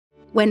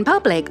When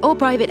public or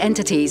private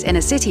entities in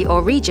a city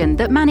or region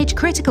that manage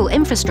critical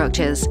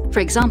infrastructures, for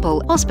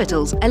example,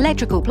 hospitals,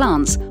 electrical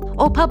plants,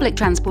 or public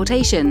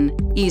transportation,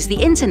 use the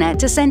internet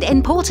to send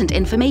important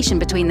information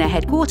between their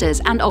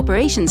headquarters and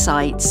operation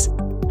sites,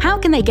 how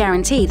can they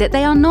guarantee that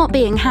they are not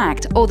being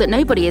hacked or that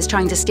nobody is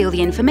trying to steal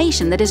the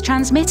information that is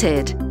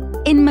transmitted?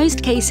 In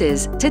most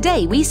cases,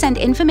 today we send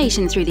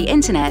information through the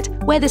internet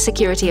where the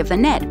security of the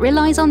net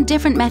relies on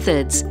different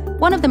methods,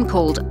 one of them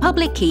called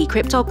public key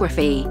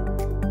cryptography.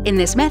 In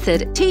this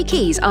method, two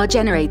keys are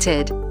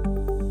generated: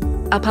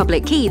 a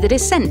public key that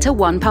is sent to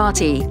one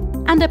party,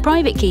 and a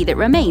private key that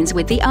remains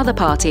with the other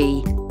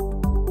party.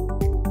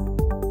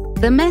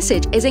 The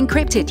message is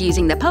encrypted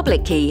using the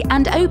public key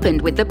and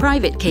opened with the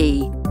private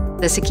key.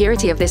 The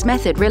security of this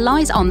method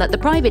relies on that the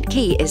private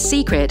key is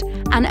secret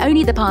and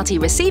only the party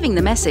receiving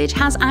the message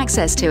has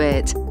access to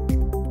it.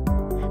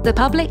 The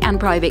public and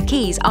private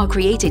keys are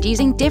created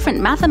using different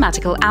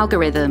mathematical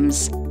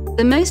algorithms.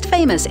 The most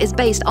famous is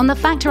based on the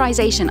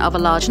factorization of a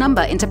large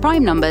number into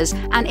prime numbers,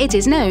 and it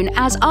is known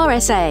as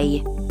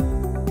RSA.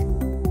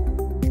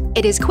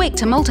 It is quick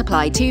to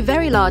multiply two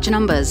very large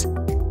numbers,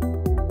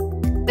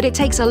 but it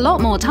takes a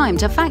lot more time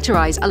to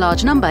factorize a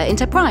large number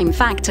into prime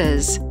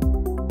factors.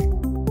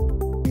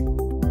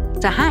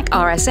 To hack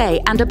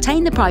RSA and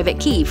obtain the private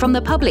key from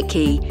the public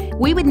key,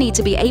 we would need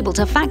to be able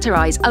to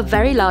factorize a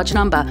very large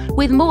number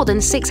with more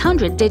than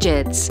 600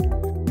 digits.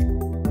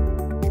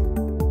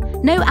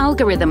 No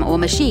algorithm or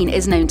machine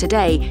is known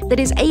today that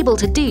is able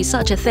to do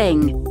such a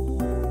thing.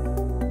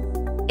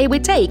 It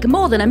would take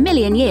more than 1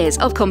 million years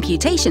of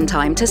computation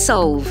time to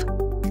solve.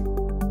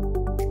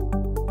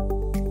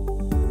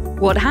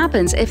 What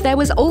happens if there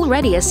was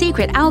already a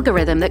secret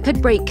algorithm that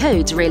could break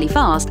codes really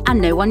fast and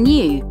no one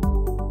knew?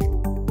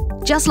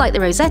 Just like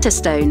the Rosetta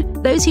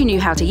Stone, those who knew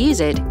how to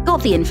use it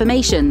got the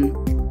information.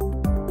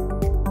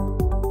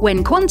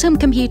 When quantum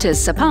computers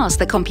surpass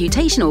the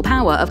computational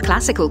power of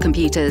classical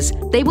computers,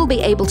 they will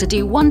be able to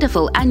do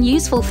wonderful and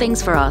useful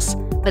things for us,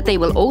 but they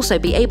will also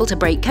be able to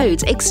break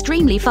codes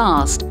extremely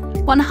fast,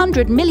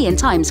 100 million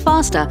times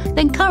faster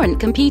than current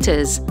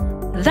computers.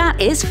 That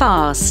is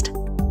fast!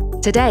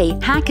 Today,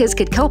 hackers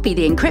could copy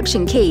the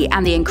encryption key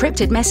and the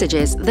encrypted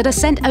messages that are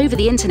sent over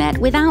the internet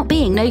without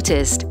being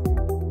noticed.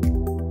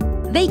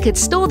 They could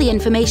store the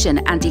information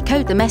and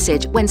decode the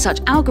message when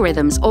such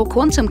algorithms or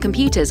quantum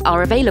computers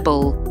are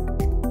available.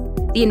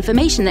 The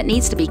information that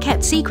needs to be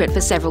kept secret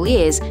for several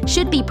years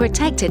should be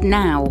protected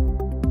now.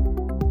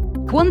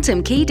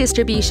 Quantum key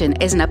distribution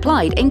is an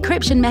applied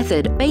encryption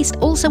method based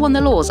also on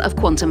the laws of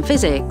quantum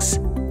physics,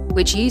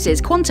 which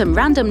uses quantum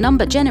random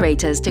number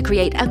generators to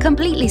create a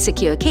completely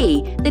secure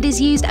key that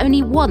is used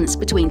only once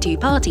between two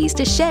parties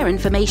to share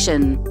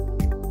information.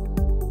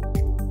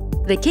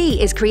 The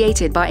key is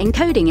created by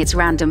encoding its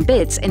random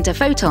bits into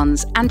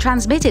photons and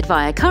transmitted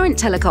via current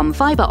telecom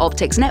fiber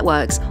optics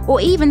networks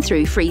or even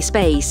through free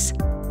space.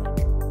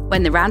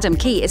 When the random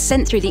key is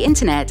sent through the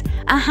internet,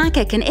 a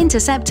hacker can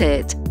intercept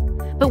it.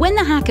 But when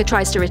the hacker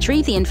tries to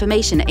retrieve the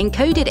information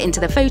encoded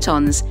into the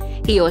photons,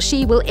 he or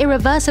she will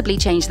irreversibly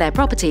change their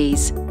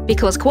properties,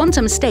 because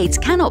quantum states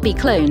cannot be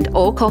cloned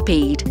or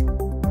copied.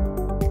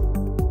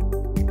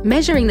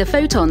 Measuring the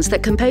photons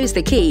that compose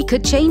the key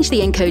could change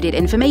the encoded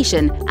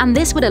information, and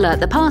this would alert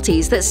the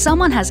parties that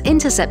someone has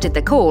intercepted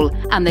the call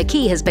and the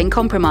key has been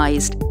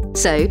compromised.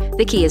 So,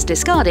 the key is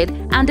discarded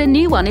and a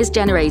new one is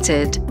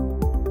generated.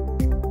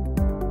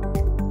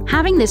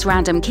 Having this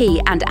random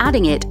key and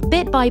adding it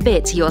bit by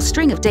bit to your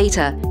string of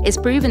data is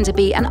proven to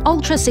be an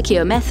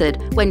ultra-secure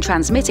method when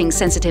transmitting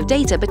sensitive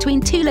data between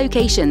two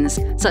locations,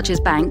 such as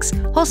banks,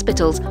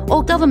 hospitals,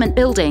 or government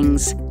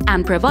buildings,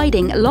 and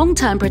providing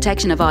long-term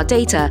protection of our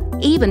data,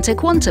 even to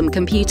quantum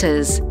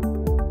computers.